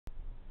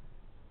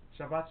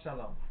Shabbat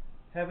Shalom,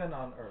 heaven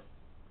on earth.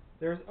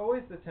 There is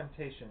always the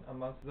temptation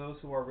amongst those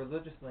who are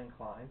religiously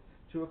inclined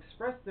to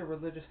express their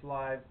religious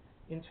lives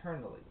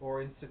internally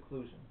or in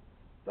seclusion.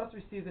 Thus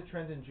we see the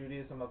trend in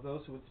Judaism of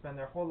those who would spend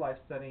their whole life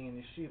studying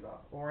in yeshiva,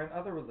 or in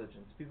other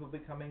religions, people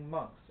becoming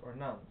monks or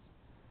nuns.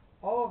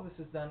 All of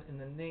this is done in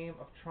the name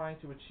of trying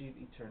to achieve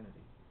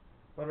eternity.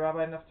 But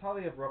Rabbi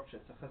Naftali of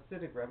Ropshitz, a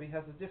Hasidic Rebbe,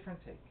 has a different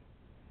take.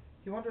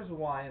 He wonders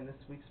why in this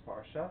week's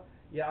Parsha,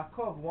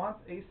 Yaakov wants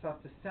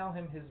Esav to sell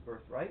him his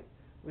birthright,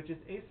 which is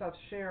Esav's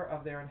share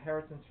of their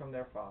inheritance from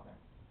their father.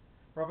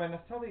 Rabbi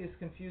Naftali is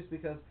confused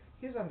because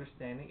his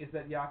understanding is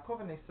that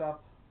Yaakov and Esav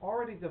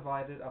already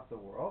divided up the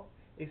world.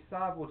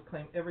 Esav would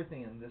claim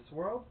everything in this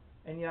world,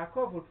 and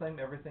Yaakov would claim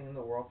everything in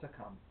the world to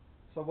come.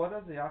 So what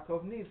does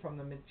Yaakov need from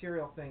the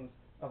material things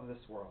of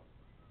this world?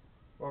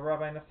 Well,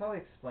 Rabbi Naftali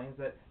explains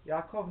that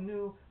Yaakov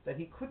knew that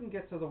he couldn't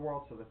get to the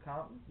world to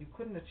come, you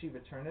couldn't achieve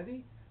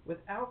eternity,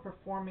 without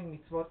performing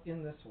mitzvot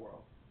in this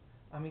world.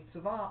 A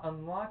mitzvah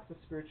unlocks the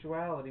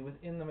spirituality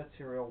within the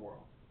material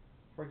world.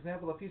 For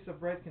example, a piece of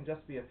bread can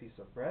just be a piece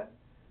of bread,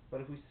 but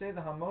if we say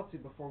the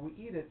hamotzi before we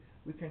eat it,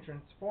 we can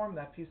transform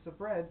that piece of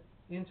bread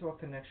into a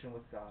connection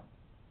with God.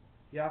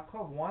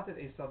 Yaakov wanted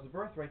Esav's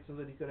birthright so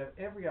that he could have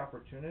every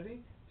opportunity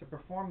to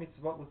perform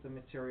mitzvot with the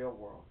material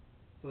world,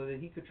 so that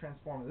he could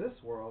transform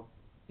this world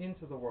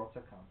into the world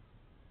to come.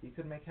 He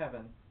could make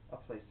heaven a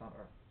place on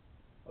earth.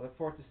 I look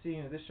forward to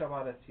seeing you this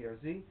Shabbat at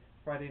TRZ,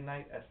 Friday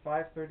night at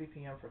 5:30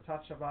 p.m. for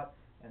Tat Shabbat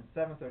and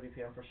 7:30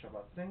 p.m. for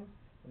Shabbat Sings,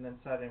 and then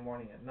Saturday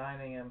morning at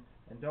 9 a.m.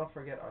 And don't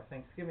forget our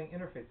Thanksgiving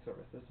Interfaith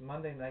service this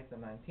Monday night, the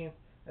 19th,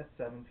 at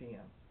 7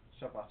 p.m.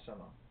 Shabbat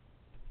Shalom.